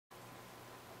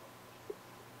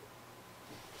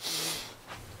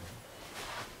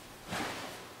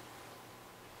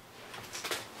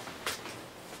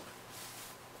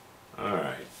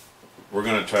we're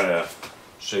going to try to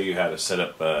show you how to set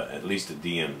up at least a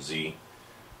DMZ.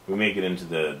 We may get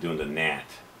into doing the NAT,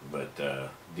 but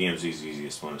DMZ is the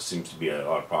easiest one. It seems to be a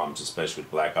lot of problems, especially with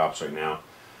Black Ops right now,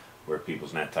 where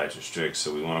people's NAT types are strict.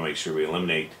 So we want to make sure we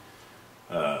eliminate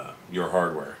your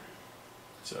hardware.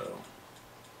 So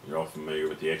you're all familiar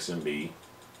with the XMB,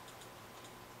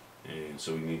 and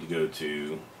so we need to go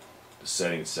to the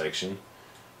settings section,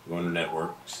 go under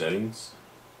network settings,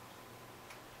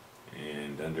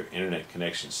 and under internet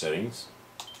connection settings.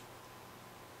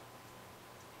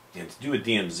 And to do a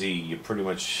DMZ, you pretty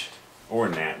much, or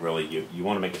NAT really, you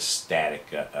want to make a static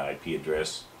IP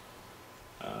address.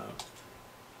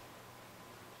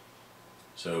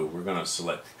 So we're going to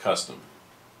select custom.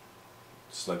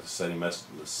 Select the setting message,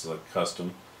 let's select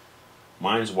custom.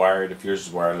 Mine's wired. If yours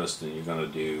is wireless, then you're going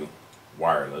to do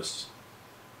wireless.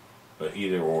 But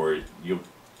either or,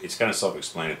 it's kind of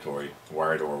self-explanatory,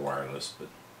 wired or wireless. But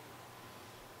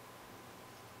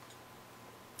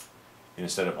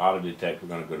instead of auto detect, we're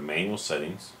going to go to manual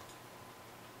settings,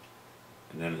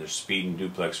 and then there's speed and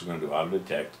duplex. We're going to do auto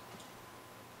detect.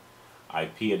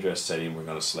 IP address setting, we're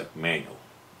going to select manual.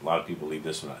 A lot of people leave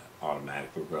this one automatic,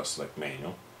 but we're going to select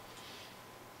manual.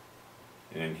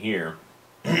 And in here,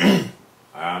 I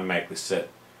automatically set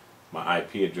my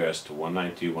IP address to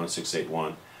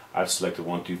 192.168.1. I've selected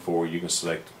 124. You can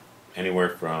select anywhere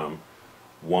from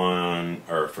 2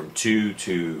 to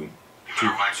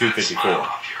 254.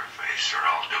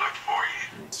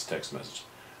 It's a text message.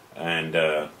 And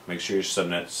make sure your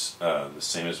subnet's the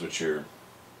same as what's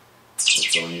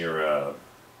on your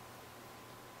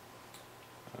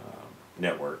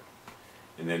network.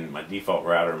 And then my default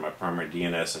router, my primary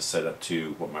DNS, is set up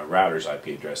to what my router's IP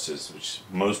address is, which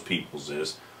most people's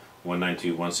is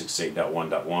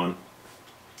 192.168.1.1.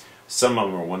 Some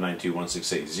of them are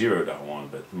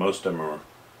 192.168.0.1, but most of them are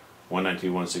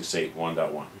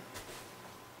 192.168.1.1.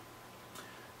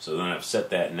 So then I've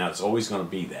set that, and now it's always going to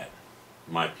be that.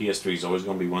 My PS3 is always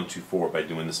going to be 124 by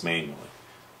doing this manually.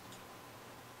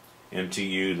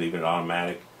 MTU, leave it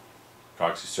automatic.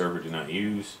 Proxy server, do not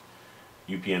use.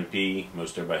 UPnP,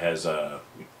 most everybody has a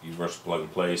universal plug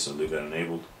and play, so leave that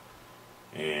enabled.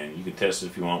 And you can test it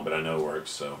if you want, but I know it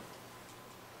works, so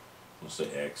we'll say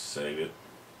X, save it.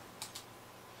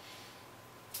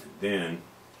 And then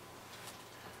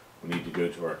we need to go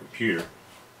to our computer.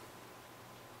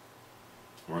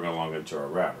 We're going to log into our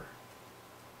router.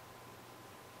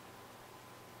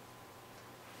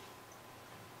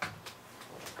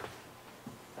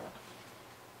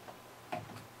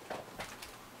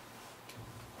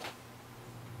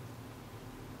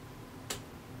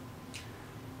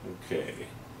 Okay,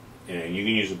 and you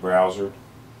can use a browser.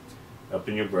 Up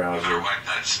in your browser, never wipe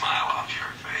that smile off your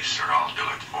face, or I'll do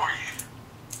it for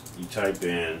you. You type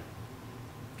in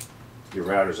your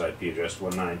router's IP address,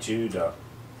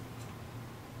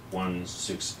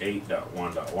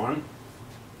 192.168.1.1.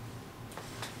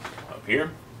 Up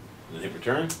here, then hit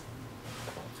return.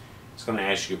 It's going to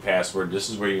ask you your password. This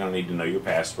is where you're going to need to know your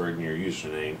password and your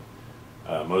username.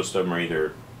 Most of them are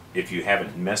either, if you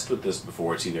haven't messed with this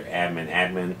before, it's either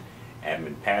admin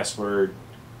password,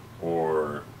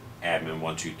 or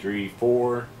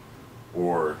admin1234,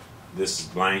 or this is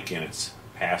blank and it's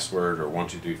password, or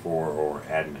 1234, or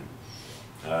admin.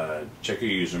 Check your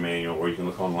user manual, or you can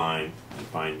look online and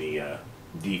find the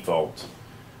default.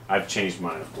 I've changed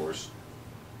mine, of course.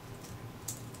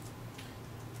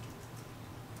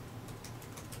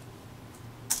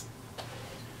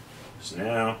 So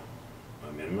now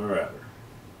I'm in my router.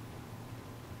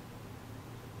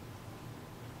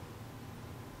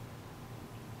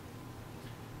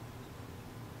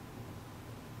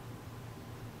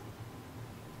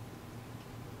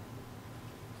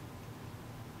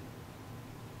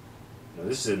 Now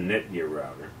this is a Netgear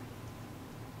router.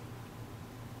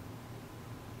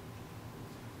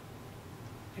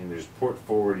 And there's port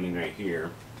forwarding right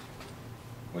here,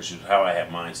 which is how I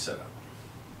have mine set up.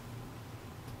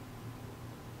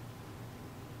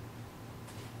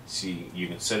 See, you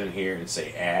can set in here and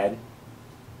say add,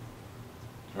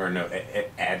 or no,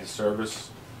 add to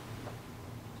service,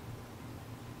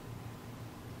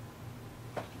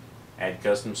 add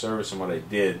custom service. And what I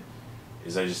did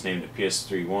is I just named it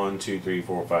PS3 1, 2, 3,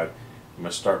 4, 5. And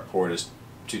my start port is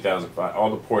 2005.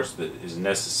 All the ports that is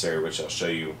necessary, which I'll show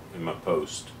you in my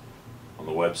post on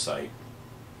the website.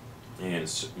 And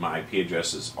my IP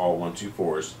address is all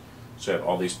 124s, so I have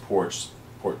all these ports,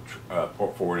 port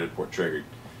forwarded, port triggered.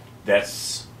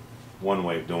 That's one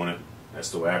way of doing it. That's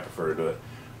the way I prefer to do it.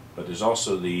 But there's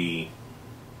also the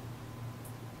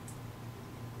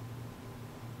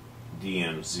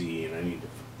DMZ, and I need to,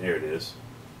 there it is.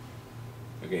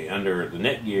 Okay, under the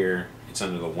Netgear it's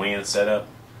under the WAN setup.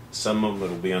 Some of them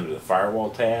will be under the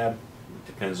firewall tab. It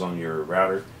depends on your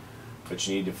router. But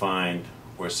you need to find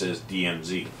where it says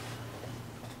DMZ.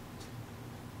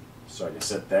 So I can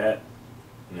set that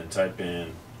and then type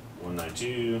in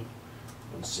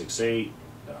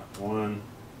 192.168.1,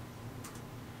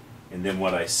 and then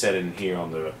what I set in here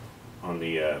on the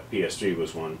PS3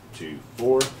 was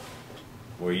 124,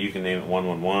 where you can name it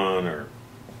 111 or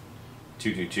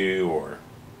 222 or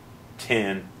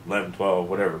 10, 11, 12,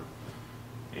 whatever.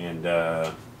 And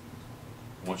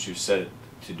once you set it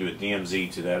to do a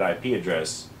DMZ to that IP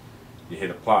address, you hit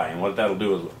apply, and what that'll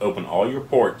do is open all your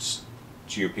ports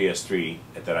to your PS3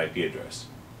 at that IP address.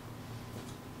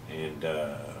 And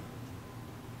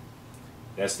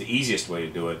that's the easiest way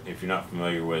to do it if you're not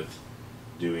familiar with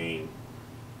doing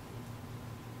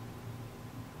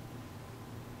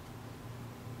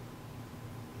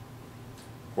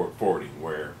port forwarding,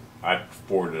 where I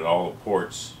forwarded all the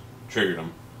ports, triggered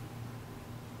them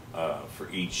for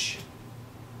each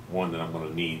one that I'm going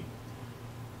to need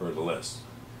for the list.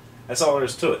 That's all there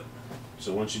is to it.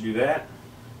 So once you do that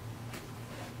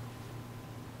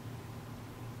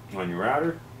on your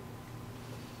router,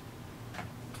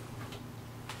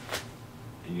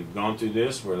 and you've gone through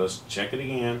this, where let's check it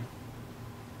again,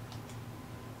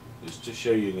 just to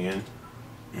show you again.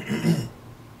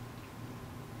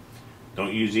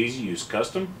 Don't use easy, use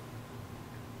custom.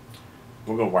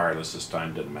 We'll go wireless this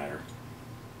time, doesn't matter.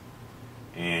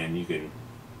 And you can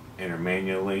enter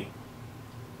manually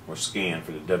or scan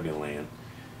for the WLAN.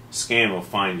 Scan will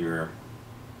find your,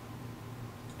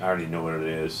 I already know what it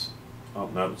is. Oh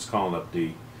no, it's calling up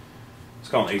the, it's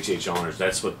calling HH Honors.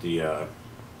 That's what the,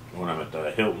 when I'm at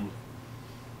the Hilton,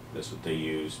 that's what they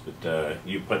use. But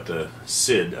you put the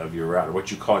SID of your router,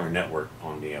 what you call your network,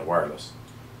 on the wireless.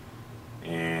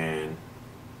 And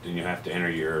then you have to enter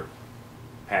your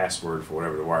password for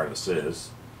whatever the wireless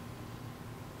is.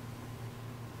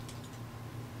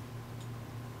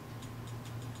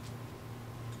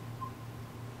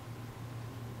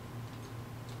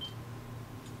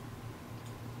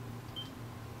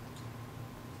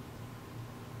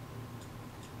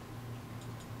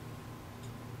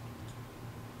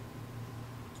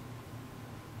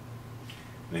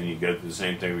 Then you go through the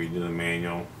same thing where you do the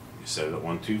manual. You set it at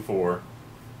 124,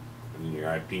 and then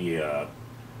your IP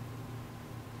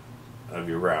of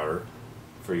your router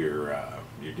for your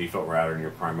default router and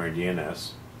your primary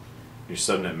DNS. Your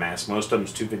subnet mask, most of them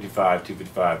is 255,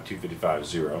 255, 255,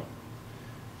 0.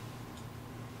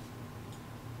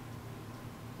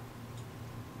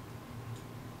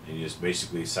 And you just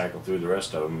basically cycle through the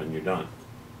rest of them and you're done.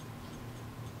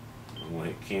 I'm going to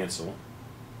hit cancel,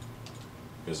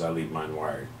 because I leave mine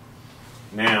wired.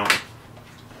 Now,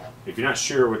 if you're not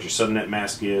sure what your subnet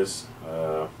mask is,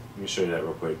 let me show you that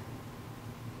real quick.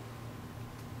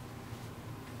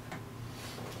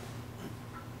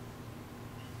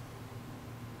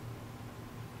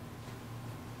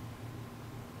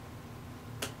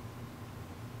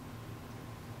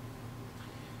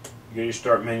 You go to your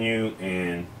start menu,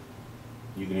 and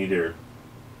you can either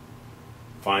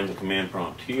find the command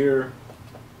prompt here,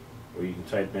 or you can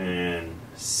type in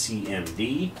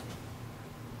CMD.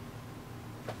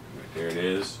 Right there it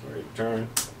is, ready to turn.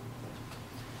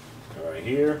 Go right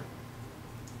here.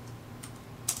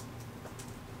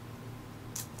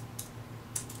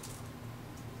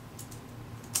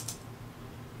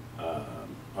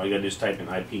 All you gotta do is type in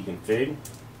ipconfig.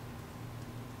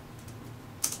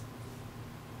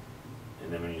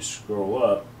 And then when you scroll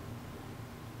up,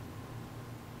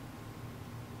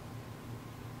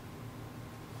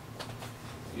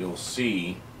 you'll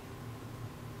see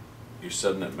your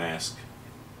subnet mask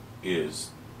is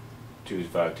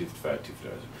 255, 255,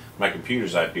 255. My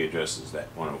computer's IP address is that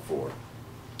 104.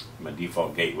 My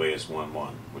default gateway is 11,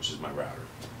 which is my router.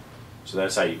 So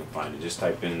that's how you can find it. Just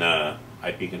type in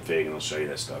ipconfig and it'll show you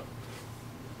that stuff.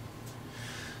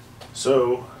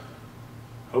 So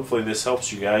hopefully this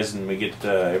helps you guys, and we get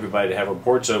everybody to have our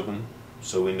ports open,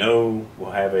 so we know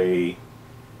we'll have a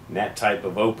NAT type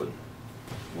of open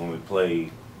when we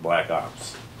play Black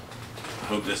Ops. I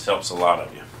hope this helps a lot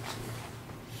of you.